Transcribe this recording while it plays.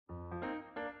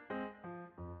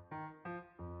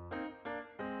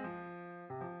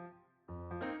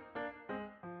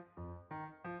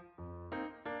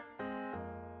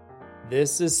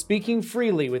This is Speaking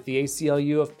Freely with the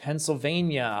ACLU of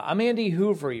Pennsylvania. I'm Andy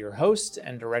Hoover, your host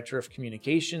and Director of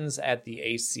Communications at the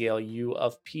ACLU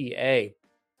of PA.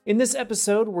 In this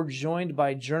episode, we're joined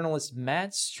by journalist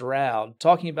Matt Stroud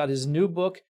talking about his new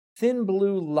book, Thin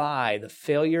Blue Lie: The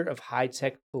Failure of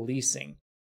High-Tech Policing.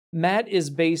 Matt is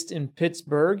based in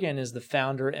Pittsburgh and is the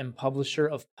founder and publisher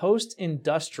of Post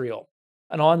Industrial,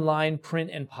 an online print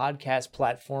and podcast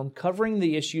platform covering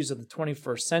the issues of the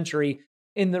 21st century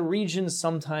in the region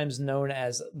sometimes known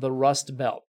as the Rust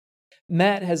Belt.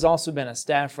 Matt has also been a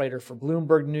staff writer for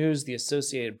Bloomberg News, the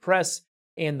Associated Press,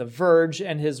 and The Verge,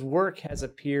 and his work has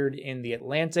appeared in The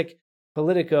Atlantic,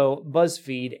 Politico,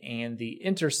 BuzzFeed, and The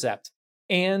Intercept.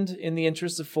 And in the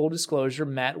interest of full disclosure,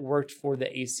 Matt worked for the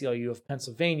ACLU of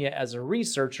Pennsylvania as a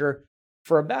researcher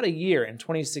for about a year in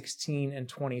 2016 and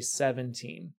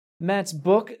 2017. Matt's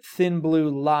book, Thin Blue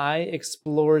Lie,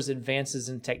 explores advances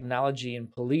in technology and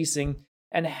policing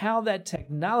and how that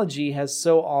technology has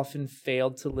so often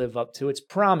failed to live up to its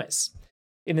promise.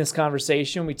 In this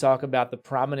conversation, we talk about the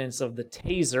prominence of the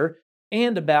taser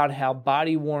and about how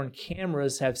body-worn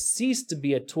cameras have ceased to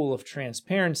be a tool of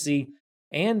transparency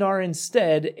and are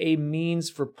instead a means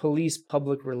for police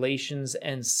public relations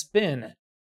and spin.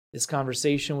 This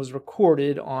conversation was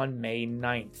recorded on May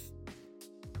 9th.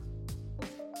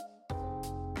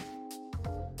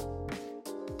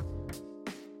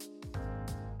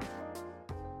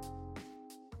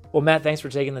 Well, Matt, thanks for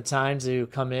taking the time to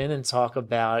come in and talk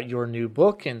about your new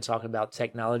book and talk about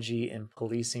technology and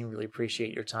policing. Really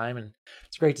appreciate your time, and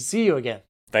it's great to see you again.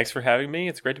 Thanks for having me.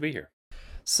 It's great to be here.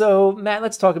 So, Matt,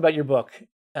 let's talk about your book.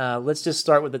 Let's just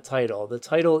start with the title. The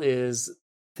title is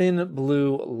Thin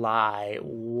Blue Lie.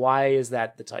 Why is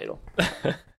that the title?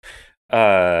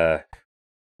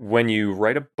 When you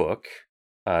write a book,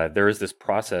 there is this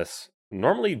process,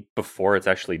 normally before it's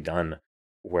actually done,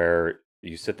 where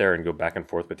you sit there and go back and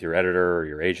forth with your editor or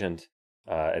your agent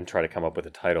and try to come up with a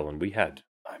title. And we had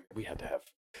to have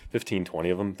 15, 20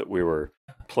 of them that we were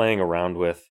playing around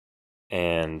with.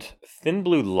 And Thin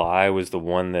Blue Lie was the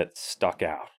one that stuck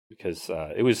out because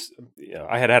it was,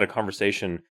 I had a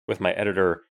conversation with my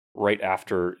editor right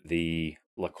after the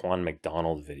Laquan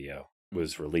McDonald video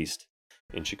was released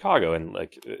in Chicago. And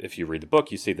like, if you read the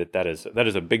book, you see that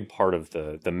is a big part of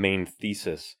the main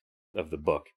thesis of the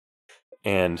book.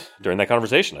 And during that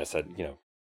conversation, I said,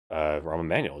 Rahm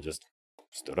Emanuel just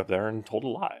stood up there and told a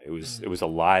lie. It was a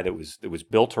lie that was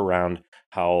built around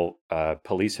how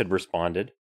police had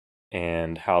responded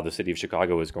and how the city of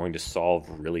Chicago was going to solve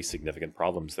really significant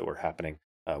problems that were happening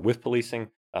with policing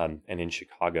and in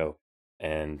Chicago.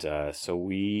 And so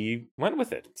we went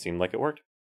with it. It seemed like it worked.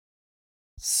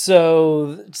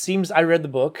 So it seems I read the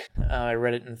book. I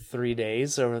read it in 3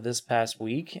 days over this past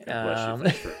week.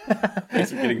 Thanks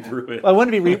for getting through it. I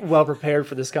want to be well prepared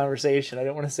for this conversation. I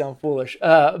don't want to sound foolish.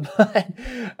 But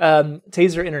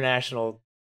Taser International,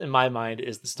 in my mind,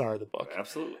 is the star of the book.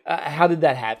 Absolutely. How did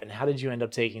that happen? How did you end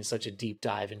up taking such a deep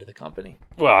dive into the company?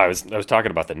 Well, I was talking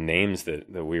about the names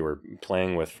that we were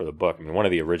playing with for the book. I mean, one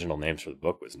of the original names for the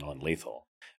book was Non-Lethal,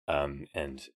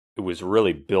 and it was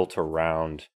really built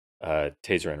around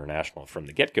Taser International from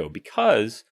the get-go,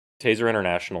 because Taser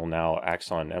International, now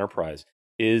Axon Enterprise,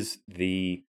 is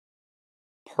the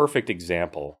perfect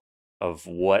example of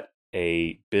what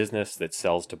a business that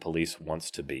sells to police wants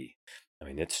to be. I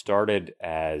mean, it started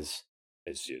as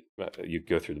you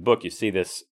go through the book, you see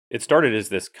this. It started as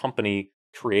this company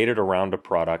created around a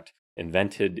product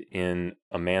invented in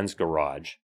a man's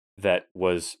garage that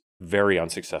was very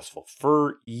unsuccessful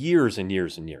for years and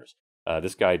years and years.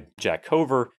 This guy, Jack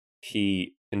Cover,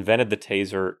 he invented the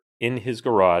taser in his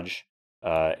garage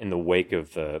in the wake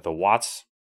of the Watts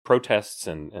protests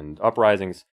and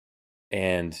uprisings,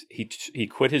 and he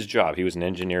quit his job. He was an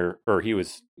engineer, or he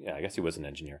was an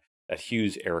engineer at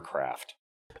Hughes Aircraft,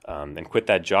 and quit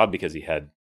that job because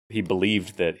he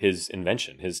believed that his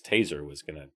invention, his taser, was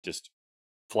going to just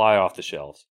fly off the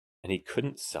shelves, and he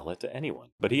couldn't sell it to anyone.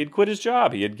 But he had quit his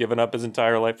job. He had given up his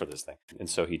entire life for this thing, and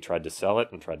so he tried to sell it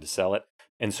and tried to sell it.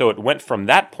 And so it went from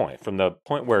that point, from the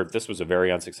point where this was a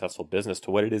very unsuccessful business,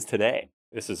 to what it is today.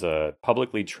 This is a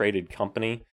publicly traded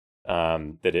company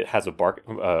that it has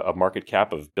a market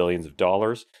cap of billions of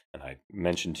dollars. And I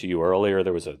mentioned to you earlier,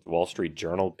 there was a Wall Street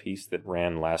Journal piece that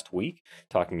ran last week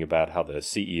talking about how the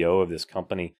CEO of this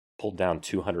company pulled down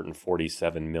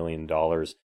 $247 million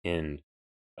in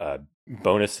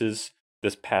bonuses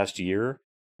this past year.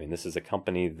 I mean, this is a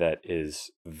company that is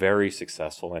very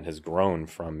successful and has grown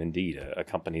from, indeed, a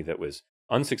company that was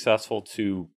unsuccessful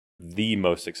to the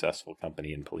most successful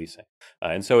company in policing.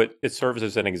 And so it serves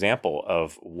as an example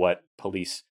of what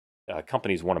police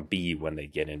companies want to be when they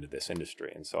get into this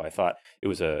industry. And so I thought it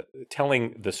was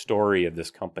telling the story of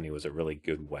this company was a really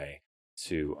good way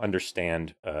to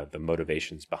understand the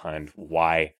motivations behind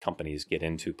why companies get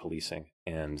into policing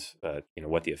and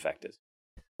what the effect is.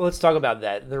 Well, let's talk about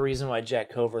that. The reason why Jack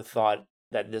Cover thought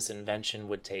that this invention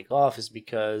would take off is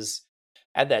because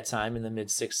at that time in the mid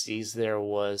 60s, there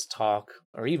was talk,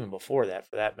 or even before that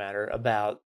for that matter,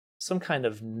 about some kind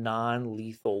of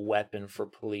non-lethal weapon for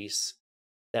police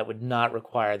that would not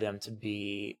require them to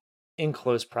be in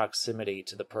close proximity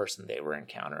to the person they were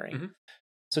encountering. Mm-hmm.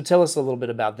 So tell us a little bit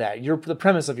about that. The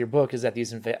premise of your book is that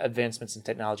these advancements in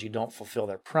technology don't fulfill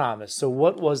their promise. So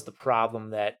what was the problem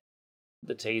that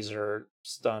the taser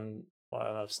stun, well, I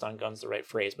don't know if stun gun's the right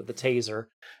phrase, but the taser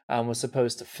was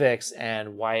supposed to fix,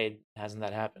 and why hasn't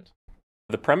that happened?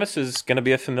 The premise is going to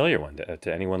be a familiar one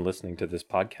to anyone listening to this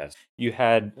podcast. You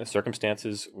had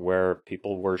circumstances where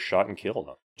people were shot and killed.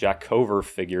 Jack Cover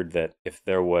figured that if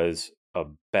there was a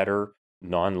better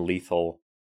non-lethal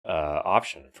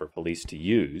option for police to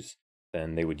use,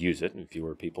 then they would use it, and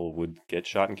fewer people would get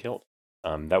shot and killed.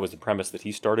 That was the premise that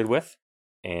he started with,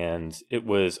 and it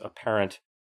was apparent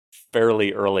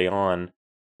fairly early on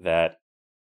that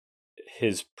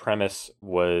his premise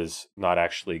was not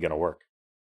actually going to work.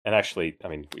 And actually, I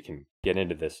mean, we can get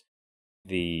into this.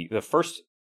 The first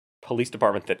police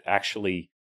department that actually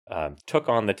took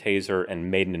on the taser and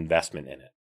made an investment in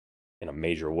it in a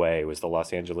major way was the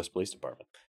Los Angeles Police Department.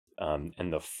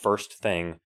 And the first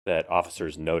thing that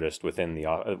officers noticed within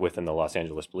the Los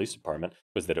Angeles Police Department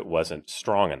was that it wasn't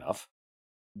strong enough.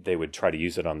 They would try to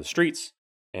use it on the streets,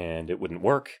 and it wouldn't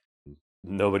work.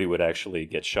 Nobody would actually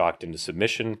get shocked into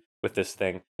submission with this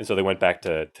thing. And so they went back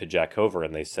to Jack Cover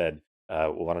and they said,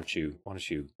 well, why don't you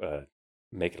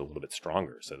make it a little bit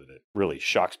stronger so that it really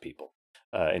shocks people?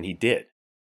 And he did.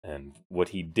 And what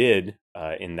he did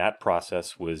in that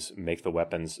process was make the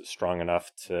weapons strong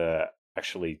enough to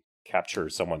actually capture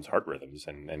someone's heart rhythms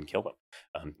and kill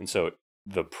them. And so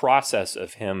the process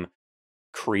of him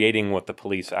creating what the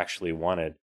police actually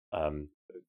wanted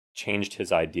changed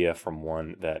his idea from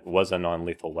one that was a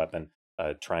non-lethal weapon,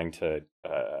 trying to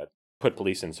put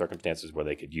police in circumstances where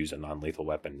they could use a non-lethal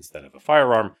weapon instead of a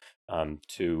firearm,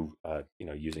 to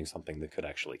using something that could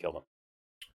actually kill them.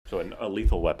 So a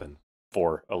lethal weapon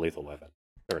for a lethal weapon,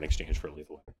 or in exchange for a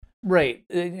lethal weapon. Right,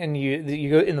 and you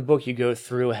go in the book. You go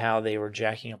through how they were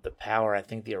jacking up the power. I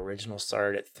think the original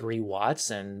started at 3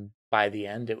 watts, and by the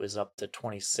end, it was up to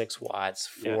 26 watts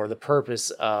for the purpose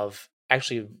of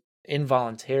actually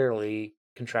involuntarily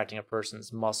contracting a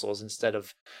person's muscles instead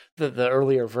of the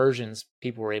earlier versions.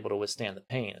 People were able to withstand the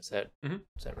pain. Is that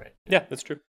right? Yeah, that's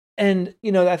true. And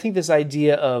I think this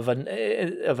idea of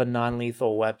a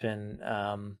non-lethal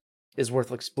weapon is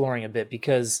worth exploring a bit,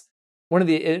 because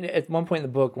at one point in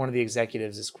the book, one of the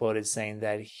executives is quoted saying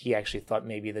that he actually thought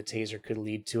maybe the taser could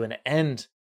lead to an end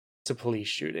to police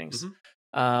shootings.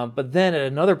 But then at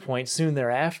another point, soon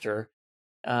thereafter,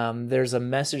 there's a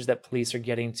message that police are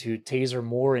getting to taser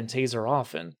more and taser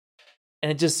often.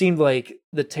 And it just seemed like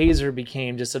the taser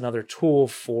became just another tool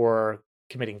for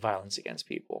committing violence against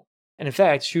people. And in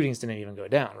fact, shootings didn't even go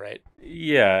down, right?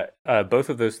 Yeah, both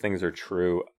of those things are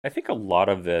true. I think a lot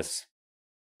of this,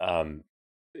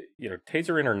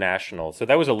 Taser International, so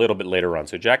that was a little bit later on.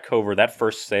 So Jack Cover, that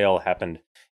first sale happened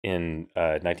in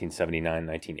 1979,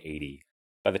 1980.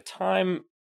 By the time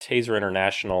Taser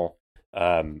International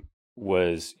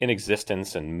was in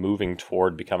existence and moving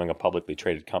toward becoming a publicly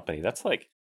traded company, that's like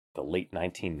the late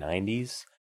 1990s,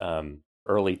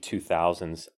 early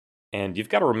 2000s. And you've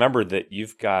got to remember that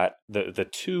you've got the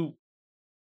two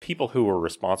people who were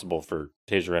responsible for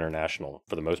Taser International,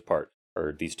 for the most part,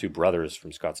 are these two brothers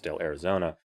from Scottsdale,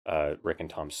 Arizona, Rick and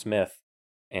Tom Smith.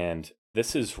 And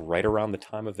this is right around the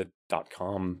time of the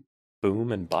 .com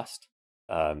boom and bust.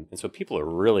 And so people are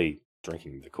really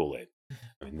drinking the Kool-Aid.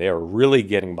 I mean, they are really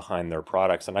getting behind their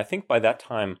products. And I think by that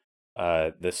time,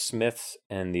 the Smiths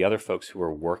and the other folks who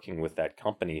were working with that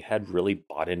company had really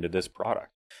bought into this product.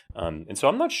 And so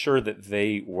I'm not sure that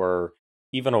they were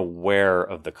even aware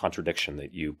of the contradiction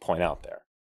that you point out there.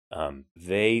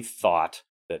 They thought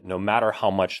that no matter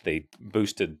how much they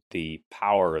boosted the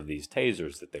power of these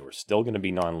tasers, that they were still going to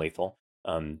be non-lethal,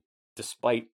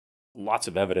 despite lots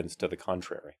of evidence to the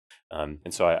contrary.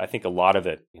 And so I think a lot of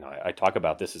it, I talk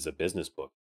about this as a business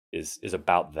book, is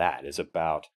about that, is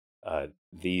about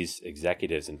these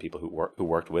executives and people who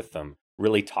worked with them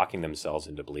really talking themselves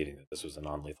into believing that this was a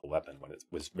non-lethal weapon when it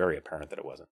was very apparent that it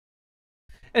wasn't.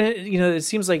 And it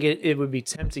seems like it would be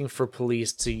tempting for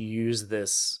police to use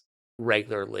this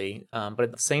regularly, but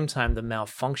at the same time, the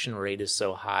malfunction rate is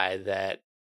so high that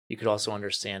you could also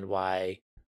understand why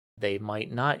they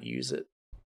might not use it.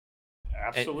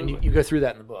 Absolutely. And you go through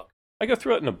that in the book. I go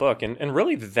through it in the book, and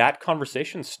really that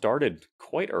conversation started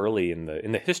quite early in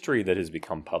the history that has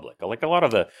become public. Like a lot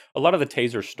of the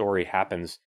taser story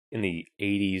happens in the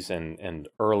 80s and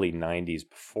early 90s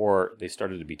before they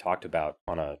started to be talked about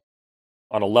on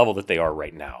a level that they are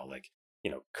right now. Like,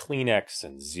 Kleenex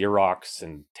and Xerox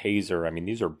and Taser. I mean,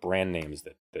 these are brand names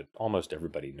that almost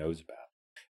everybody knows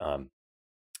about.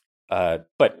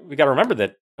 But we got to remember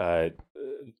that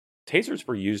tasers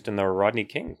were used in the Rodney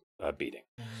King beating.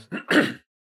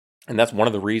 And that's one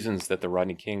of the reasons that the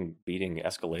Rodney King beating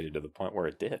escalated to the point where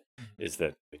it did, is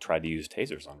that they tried to use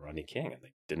tasers on Rodney King and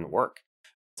they didn't work.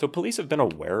 So police have been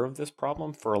aware of this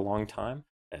problem for a long time.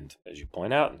 And as you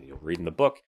point out, and you'll read in the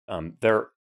book, there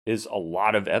is a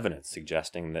lot of evidence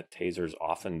suggesting that tasers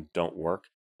often don't work,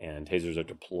 and tasers are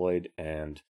deployed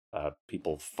and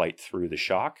people fight through the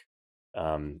shock,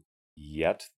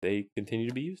 yet they continue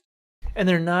to be used. And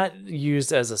they're not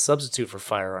used as a substitute for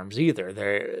firearms either.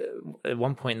 They're, at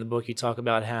one point in the book, you talk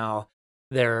about how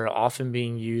they're often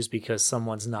being used because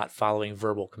someone's not following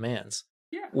verbal commands,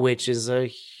 which is a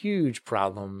huge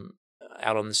problem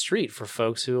out on the street for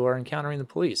folks who are encountering the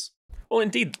police. Well,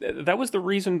 indeed, that was the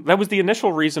reason. That was the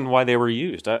initial reason why they were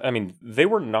used. I mean, they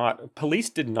were not.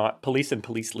 Police and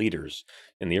police leaders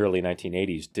in the early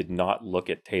 1980s did not look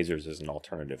at tasers as an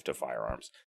alternative to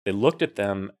firearms. They looked at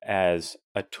them as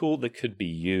a tool that could be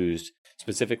used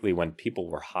specifically when people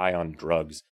were high on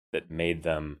drugs that made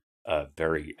them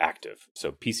very active.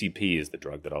 So PCP is the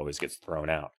drug that always gets thrown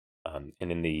out. And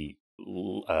in the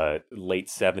late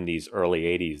 70s, early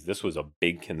 80s, this was a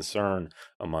big concern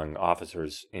among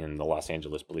officers in the Los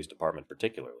Angeles Police Department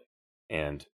particularly.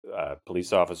 And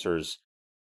police officers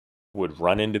would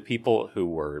run into people who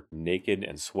were naked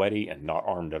and sweaty and not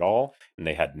armed at all, and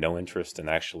they had no interest in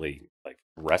actually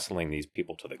wrestling these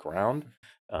people to the ground.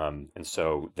 And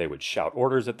so they would shout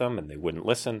orders at them and they wouldn't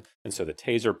listen. And so the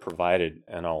taser provided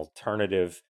an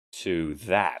alternative to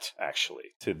that,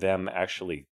 to them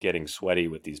actually getting sweaty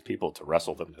with these people to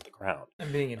wrestle them to the ground.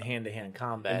 And being in hand-to-hand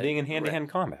combat.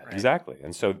 Right. Exactly.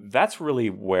 And so that's really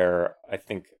where I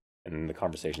think, in the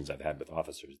conversations I've had with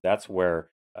officers, that's where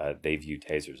they view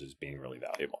tasers as being really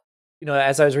valuable.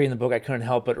 As I was reading the book, I couldn't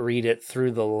help but read it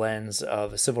through the lens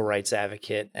of a civil rights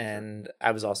advocate. And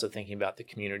I was also thinking about the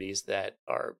communities that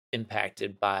are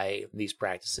impacted by these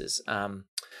practices.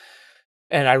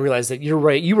 And I realized that you're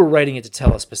right. You were writing it to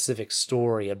tell a specific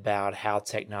story about how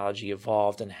technology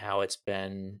evolved and how it's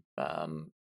been,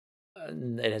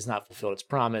 it has not fulfilled its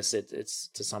promise. It's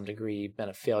to some degree been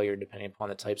a failure depending upon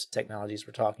the types of technologies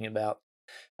we're talking about.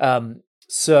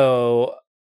 So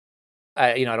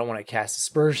I don't want to cast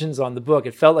aspersions on the book.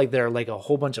 It felt like there are a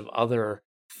whole bunch of other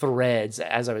threads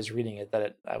as I was reading it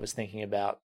that I was thinking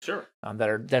about. Sure. That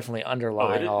are definitely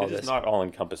underlying all of this. It's not all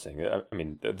encompassing. I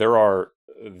mean, there are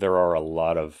a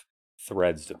lot of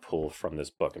threads to pull from this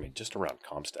book. I mean, just around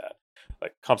CompStat.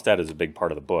 CompStat is a big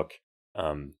part of the book,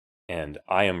 and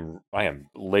I am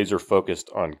laser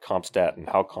focused on CompStat and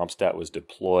how CompStat was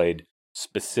deployed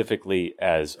specifically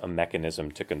as a mechanism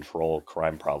to control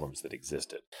crime problems that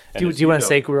existed. Do you want to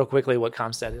say real quickly what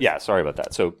CompStat is? Yeah, sorry about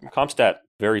that. So CompStat,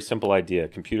 very simple idea,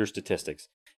 computer statistics.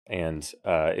 And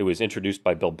it was introduced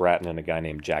by Bill Bratton and a guy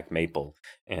named Jack Maple.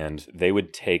 And they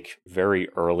would take very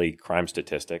early crime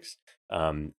statistics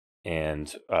and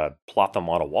plot them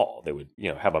on a wall. They would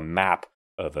have a map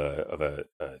of a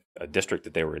district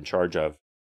that they were in charge of.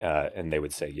 And they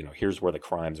would say, here's where the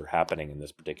crimes are happening in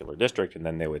this particular district. And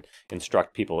then they would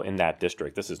instruct people in that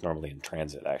district. This is normally in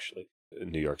transit, actually, in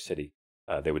New York City.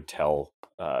 They would tell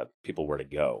people where to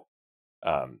go.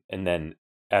 And then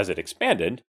as it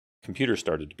expanded, computers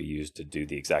started to be used to do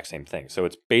the exact same thing. So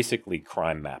it's basically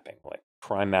crime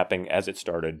mapping, as it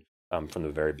started from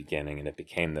the very beginning. And it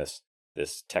became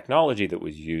this technology that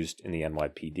was used in the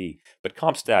NYPD. But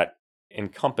CompStat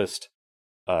encompassed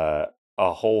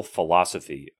a whole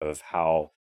philosophy of how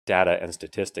data and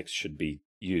statistics should be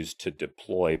used to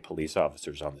deploy police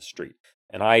officers on the street.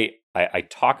 And I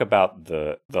talk about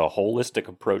the holistic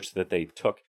approach that they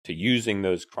took to using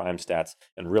those crime stats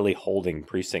and really holding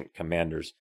precinct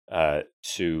commanders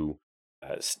to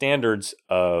standards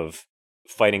of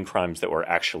fighting crimes that were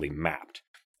actually mapped.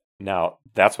 Now,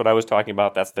 that's what I was talking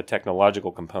about. That's the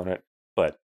technological component.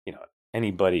 But,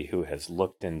 anybody who has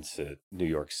looked into New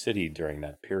York City during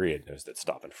that period knows that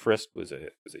stop and frisk was a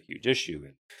huge issue.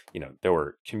 And, there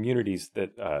were communities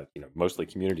that, mostly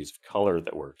communities of color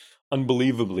that were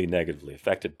unbelievably negatively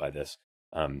affected by this.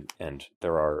 And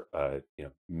there are,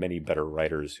 many better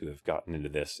writers who have gotten into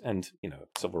this and,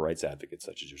 civil rights advocates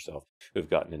such as yourself who have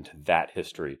gotten into that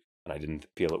history. And I didn't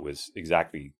feel it was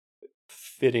exactly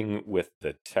fitting with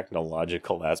the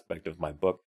technological aspect of my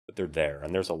book, but they're there,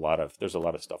 and there's a lot of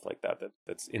stuff like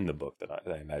that's in the book that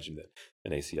I imagine that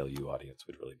an ACLU audience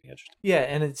would really be interested in. Yeah,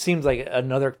 and it seems like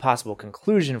another possible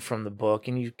conclusion from the book,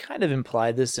 and you kind of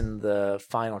implied this in the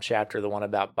final chapter, the one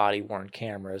about body-worn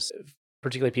cameras,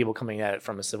 particularly people coming at it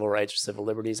from a civil rights or civil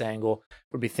liberties angle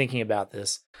would be thinking about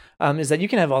this, is that you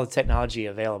can have all the technology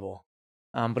available,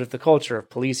 but if the culture of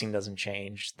policing doesn't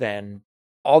change, then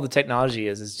all the technology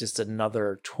is just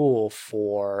another tool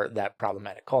for that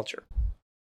problematic culture.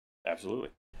 Absolutely.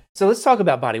 So let's talk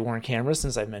about body-worn cameras,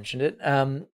 since I mentioned it.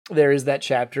 There is that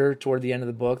chapter toward the end of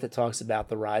the book that talks about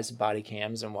the rise of body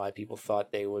cams and why people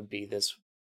thought they would be this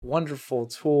wonderful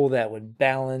tool that would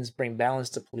bring balance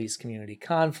to police community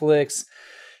conflicts.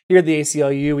 Here at the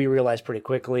ACLU, we realized pretty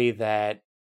quickly that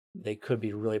they could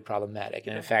be really problematic.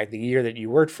 And in fact, the year that you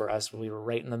worked for us, we were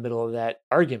right in the middle of that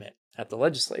argument at the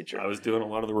legislature. I was doing a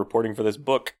lot of the reporting for this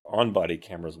book on body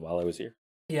cameras while I was here.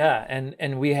 Yeah,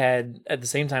 and we had, at the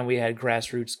same time, we had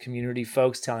grassroots community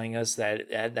folks telling us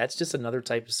that that's just another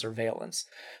type of surveillance.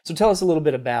 So tell us a little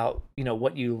bit about,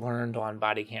 what you learned on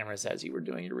body cameras as you were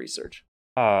doing your research.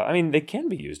 I mean, they can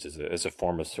be used as a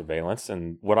form of surveillance.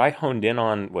 And what I honed in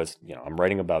on was, I'm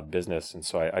writing about business. And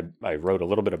so I wrote a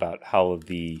little bit about how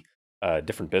the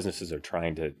different businesses are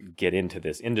trying to get into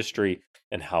this industry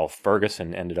and how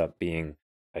Ferguson ended up being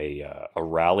a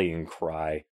rallying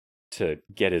cry to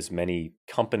get as many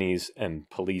companies and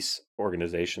police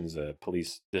organizations,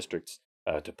 police districts,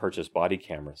 to purchase body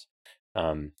cameras.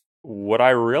 What I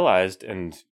realized,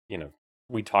 and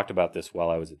we talked about this while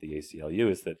I was at the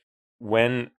ACLU, is that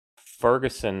when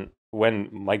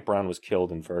Mike Brown was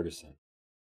killed in Ferguson,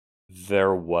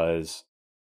 there was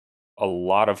a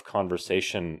lot of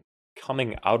conversation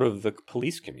coming out of the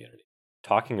police community,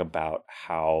 talking about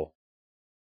how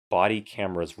body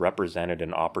cameras represented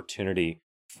an opportunity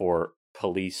for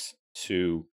police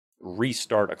to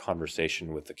restart a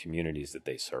conversation with the communities that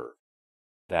they serve,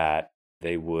 that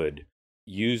they would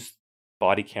use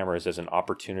body cameras as an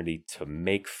opportunity to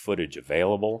make footage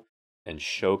available and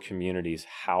show communities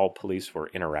how police were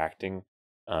interacting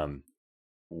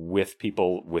with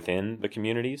people within the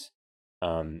communities.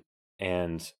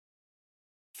 And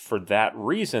for that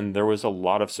reason, there was a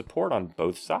lot of support on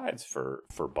both sides for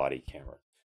body camera.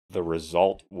 The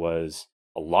result was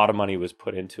a lot of money was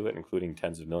put into it, including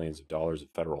tens of millions of dollars of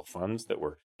federal funds that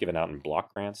were given out in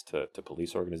block grants to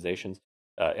police organizations.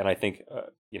 And I think,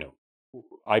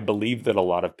 I believe that a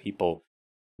lot of people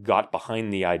got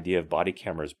behind the idea of body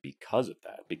cameras because of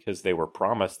that, because they were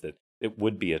promised that it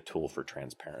would be a tool for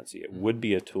transparency. It would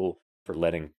be a tool for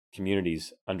letting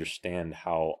communities understand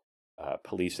how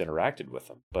police interacted with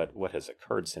them. But what has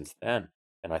occurred since then,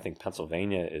 and I think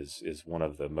Pennsylvania is one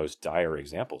of the most dire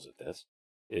examples of this,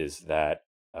 is that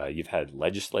you've had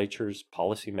legislatures,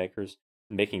 policymakers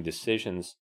making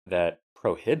decisions that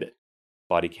prohibit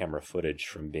body camera footage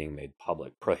from being made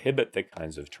public, prohibit the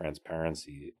kinds of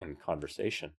transparency and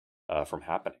conversation from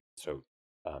happening. So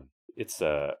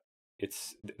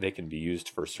they can be used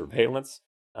for surveillance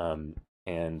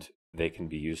and they can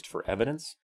be used for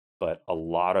evidence. But a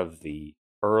lot of the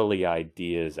early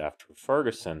ideas after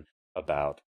Ferguson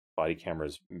about body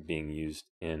cameras being used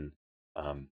in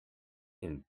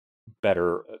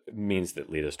better means that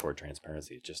lead us toward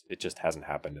transparency. It just hasn't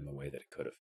happened in the way that it could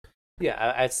have.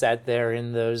 Yeah, I sat there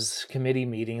in those committee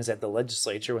meetings at the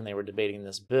legislature when they were debating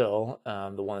this bill,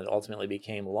 the one that ultimately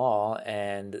became law,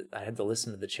 and I had to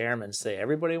listen to the chairman say,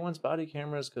 everybody wants body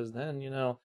cameras because then,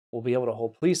 we'll be able to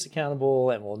hold police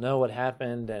accountable and we'll know what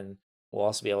happened, and we'll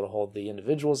also be able to hold the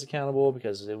individuals accountable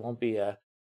because it won't be a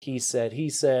he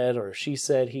said, or she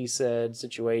said, he said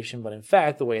situation. But in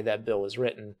fact, the way that bill was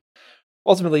written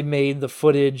ultimately made the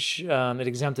footage, it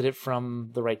exempted it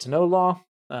from the right to know law.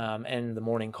 And the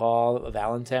Morning Call of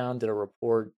Allentown did a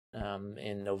report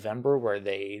in November where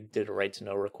they did a right to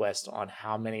know request on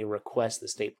how many requests the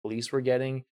state police were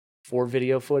getting for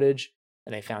video footage.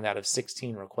 And they found out of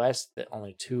 16 requests that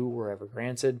only 2 were ever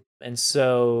granted. And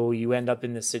so you end up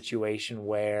in this situation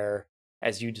where,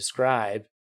 as you describe,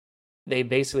 they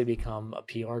basically become a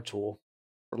PR tool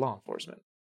for law enforcement.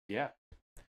 Yeah,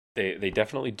 they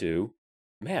definitely do.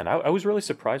 Man, I was really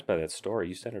surprised by that story.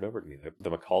 You sent it over to me, the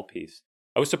McCall piece.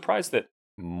 I was surprised that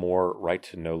more right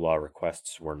to know law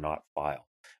requests were not filed.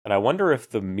 And I wonder if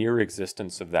the mere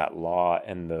existence of that law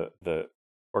and the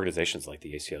organizations like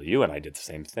the ACLU, and I did the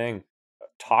same thing,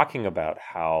 talking about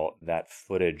how that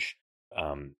footage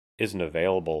isn't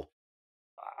available,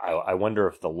 I wonder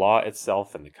if the law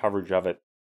itself and the coverage of it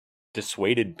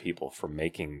dissuaded people from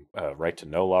making right to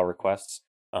know law requests,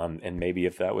 and maybe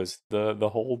if that was the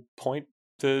whole point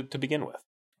to begin with.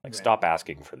 Like, Right. stop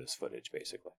asking for this footage,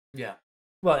 basically. Yeah.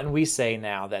 Well, and we say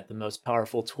now that the most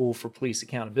powerful tool for police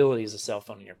accountability is a cell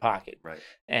phone in your pocket. Right.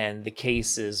 And the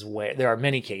cases where there are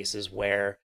many cases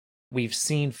where we've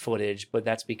seen footage, but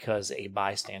that's because a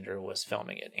bystander was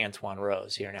filming it. Antoine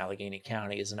Rose here in Allegheny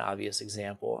County is an obvious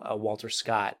example. Walter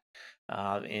Scott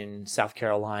in South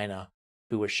Carolina,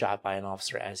 who was shot by an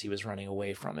officer as he was running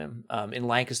away from him. In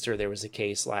Lancaster, there was a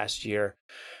case last year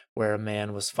where a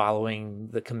man was following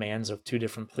the commands of two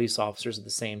different police officers at the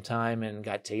same time and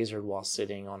got tasered while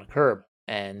sitting on a curb.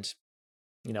 And,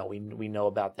 you know, we know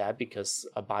about that because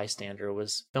a bystander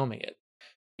was filming it.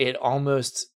 It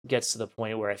almost gets to the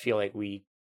point where I feel like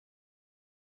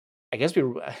I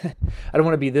don't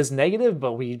want to be this negative,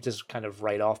 but we just kind of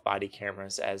write off body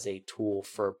cameras as a tool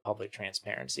for public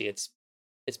transparency. It's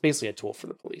basically a tool for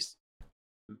the police.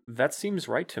 That seems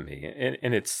right to me.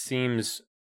 And it seems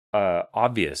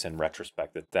obvious in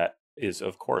retrospect that is,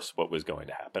 of course, what was going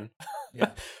to happen.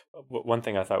 Yeah. One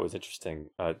thing I thought was interesting.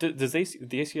 Does the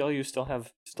ACLU still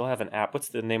have an app? What's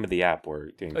the name of the app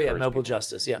we're doing? Oh yeah, Mobile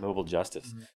Justice. Yeah, Mobile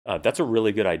Justice. That's a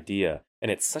really good idea, and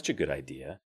it's such a good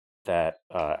idea that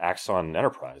Axon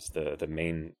Enterprise, the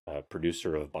main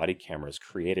producer of body cameras,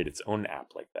 created its own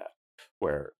app like that,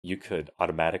 where you could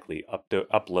automatically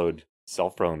upload cell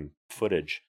phone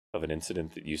footage of an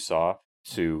incident that you saw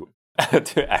to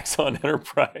Axon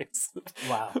Enterprise.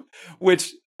 Wow.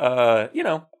 Which, I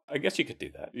guess you could do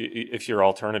that if your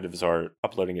alternatives are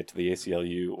uploading it to the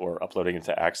ACLU or uploading it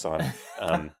to Axon.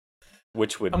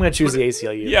 Which would I'm going to choose the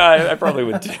ACLU. Yeah, I probably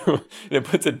would too. It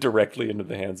puts it directly into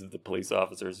the hands of the police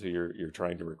officers who you're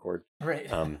trying to record.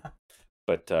 Right.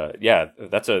 But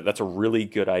that's a really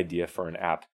good idea for an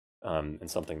app, and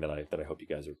something that I hope you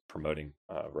guys are promoting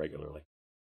regularly.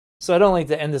 So I don't like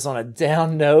to end this on a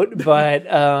down note, but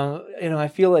I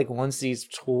feel like once these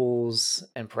tools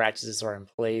and practices are in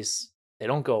place, they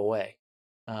don't go away.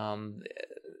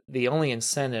 The only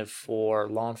incentive for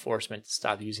law enforcement to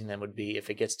stop using them would be if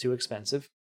it gets too expensive,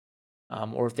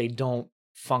 or if they don't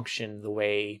function the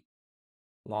way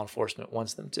law enforcement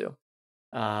wants them to.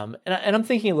 And I'm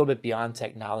thinking a little bit beyond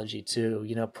technology too.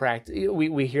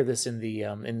 We hear this in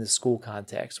the school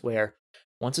context where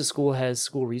once a school has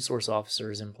school resource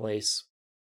officers in place,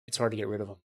 it's hard to get rid of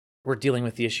them. We're dealing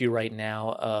with the issue right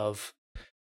now of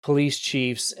police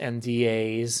chiefs and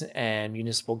DAs and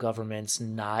municipal governments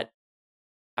not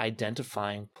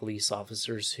identifying police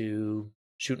officers who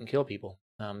shoot and kill people.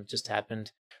 Just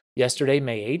happened yesterday,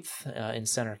 May 8th, in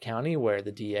Center County, where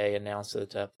the DA announced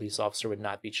that a police officer would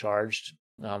not be charged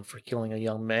for killing a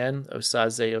young man,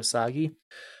 Osaze Osagi.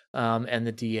 And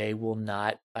the DA will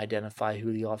not identify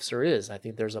who the officer is. I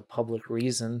think there's a public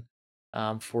reason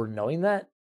for knowing that,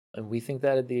 and we think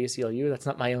that at the ACLU. That's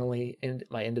not my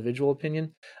individual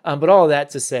opinion, but all of that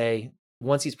to say,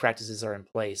 once these practices are in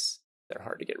place, they're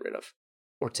hard to get rid of,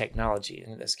 or technology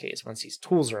in this case. Once these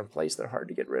tools are in place, they're hard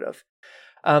to get rid of.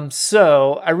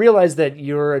 So I realize that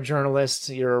you're a journalist,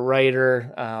 you're a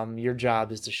writer. Your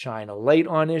job is to shine a light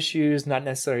on issues, not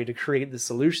necessarily to create the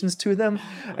solutions to them.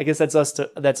 I guess that's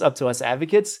up to us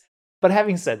advocates. But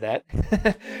having said that,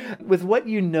 with what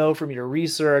you know from your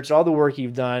research, all the work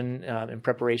you've done in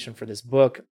preparation for this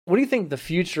book, what do you think the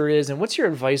future is, and what's your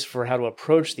advice for how to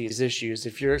approach these issues?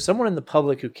 If you're someone in the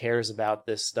public who cares about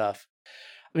this stuff,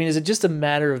 I mean, is it just a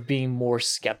matter of being more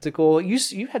skeptical?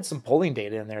 You had some polling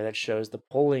data in there that shows the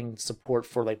polling support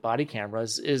for like body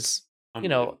cameras is,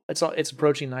 it's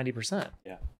approaching 90%.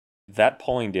 Yeah, that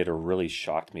polling data really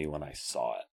shocked me when I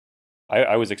saw it.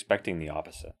 I was expecting the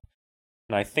opposite,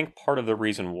 and I think part of the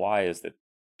reason why is that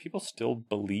people still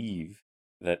believe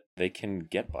that they can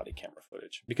get body camera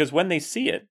footage because when they see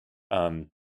it,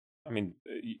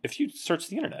 if you search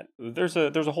the internet, there's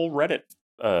a whole Reddit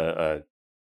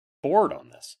board on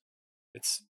this.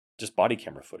 It's just body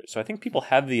camera footage. So I think people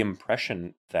have the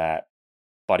impression that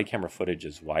body camera footage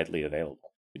is widely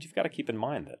available. But you've got to keep in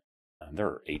mind that there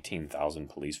are 18,000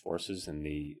 police forces in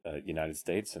the United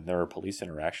States, and there are police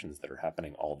interactions that are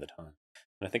happening all the time.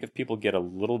 And I think if people get a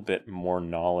little bit more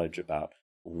knowledge about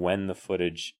when the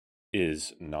footage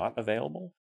is not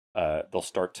available, they'll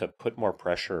start to put more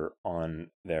pressure on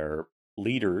their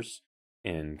leaders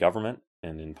in government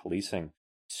and in policing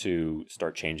to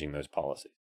start changing those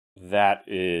policies. That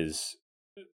is,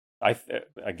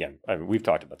 we've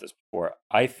talked about this before.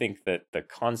 I think that the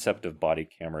concept of body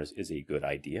cameras is a good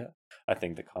idea. I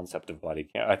think the concept of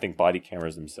I think body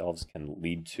cameras themselves can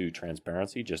lead to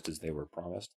transparency, just as they were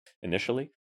promised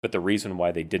initially. But the reason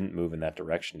why they didn't move in that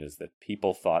direction is that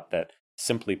people thought that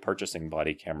simply purchasing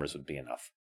body cameras would be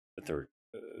enough.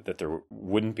 That there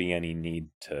wouldn't be any need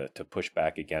to push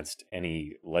back against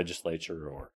any legislature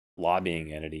or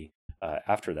lobbying entity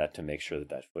after that to make sure that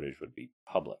that footage would be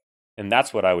public. And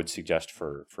that's what I would suggest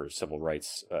for civil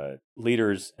rights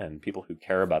leaders and people who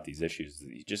care about these issues.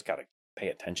 You just got to pay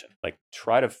attention. Like,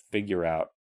 try to figure out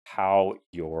how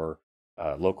your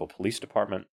local police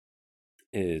department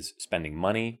is spending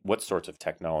money, what sorts of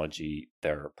technology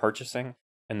they're purchasing,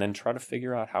 and then try to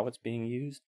figure out how it's being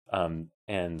used, and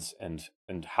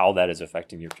how that is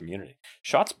affecting your community.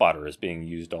 ShotSpotter is being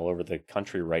used all over the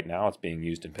country right now. It's being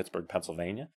used in Pittsburgh,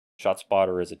 Pennsylvania.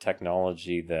 ShotSpotter is a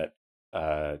technology that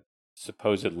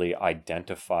supposedly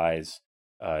identifies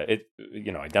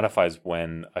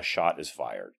when a shot is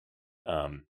fired,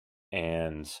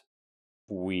 and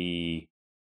we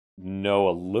know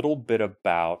a little bit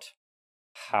about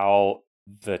how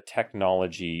the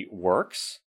technology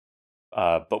works,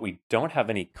 but we don't have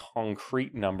any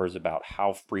concrete numbers about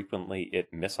how frequently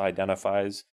it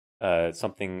misidentifies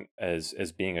something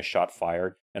as being a shot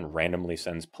fired and randomly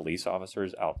sends police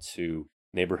officers out to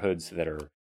neighborhoods that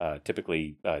are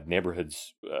typically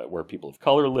neighborhoods where people of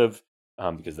color live,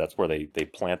 because that's where they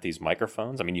plant these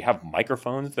microphones. I mean, you have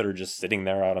microphones that are just sitting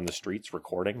there out on the streets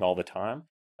recording all the time.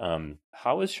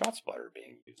 How is ShotSpotter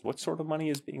being used? What sort of money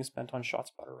is being spent on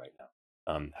ShotSpotter right now?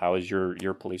 How is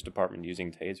your police department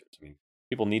using tasers? I mean,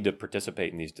 people need to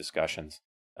participate in these discussions,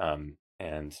 and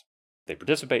they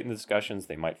participate in the discussions,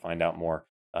 they might find out more,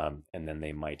 and then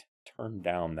they might turn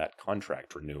down that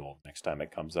contract renewal next time it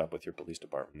comes up with your police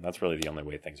department. And that's really the only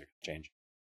way things are going to change.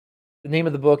 The name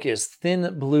of the book is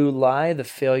Thin Blue Lie, The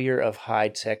Failure of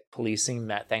High-Tech Policing.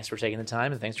 Matt, thanks for taking the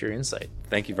time, and thanks for your insight.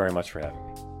 Thank you very much for having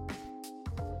me.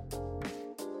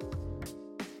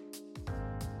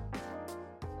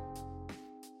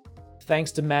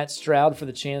 Thanks to Matt Stroud for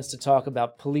the chance to talk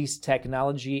about police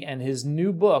technology and his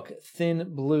new book,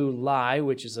 Thin Blue Lie,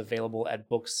 which is available at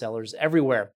booksellers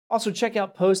everywhere. Also, check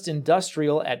out Post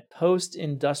Industrial at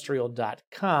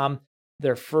postindustrial.com.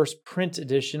 Their first print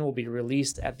edition will be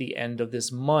released at the end of this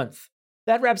month.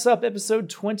 That wraps up episode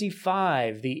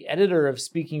 25. The editor of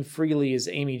Speaking Freely is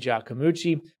Amy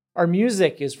Giacomucci. Our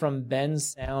music is from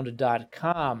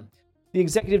bensound.com. The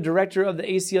executive director of the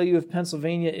ACLU of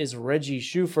Pennsylvania is Reggie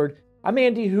Shuford. I'm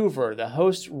Andy Hoover, the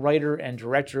host, writer, and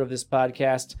director of this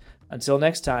podcast. Until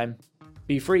next time,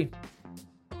 be free.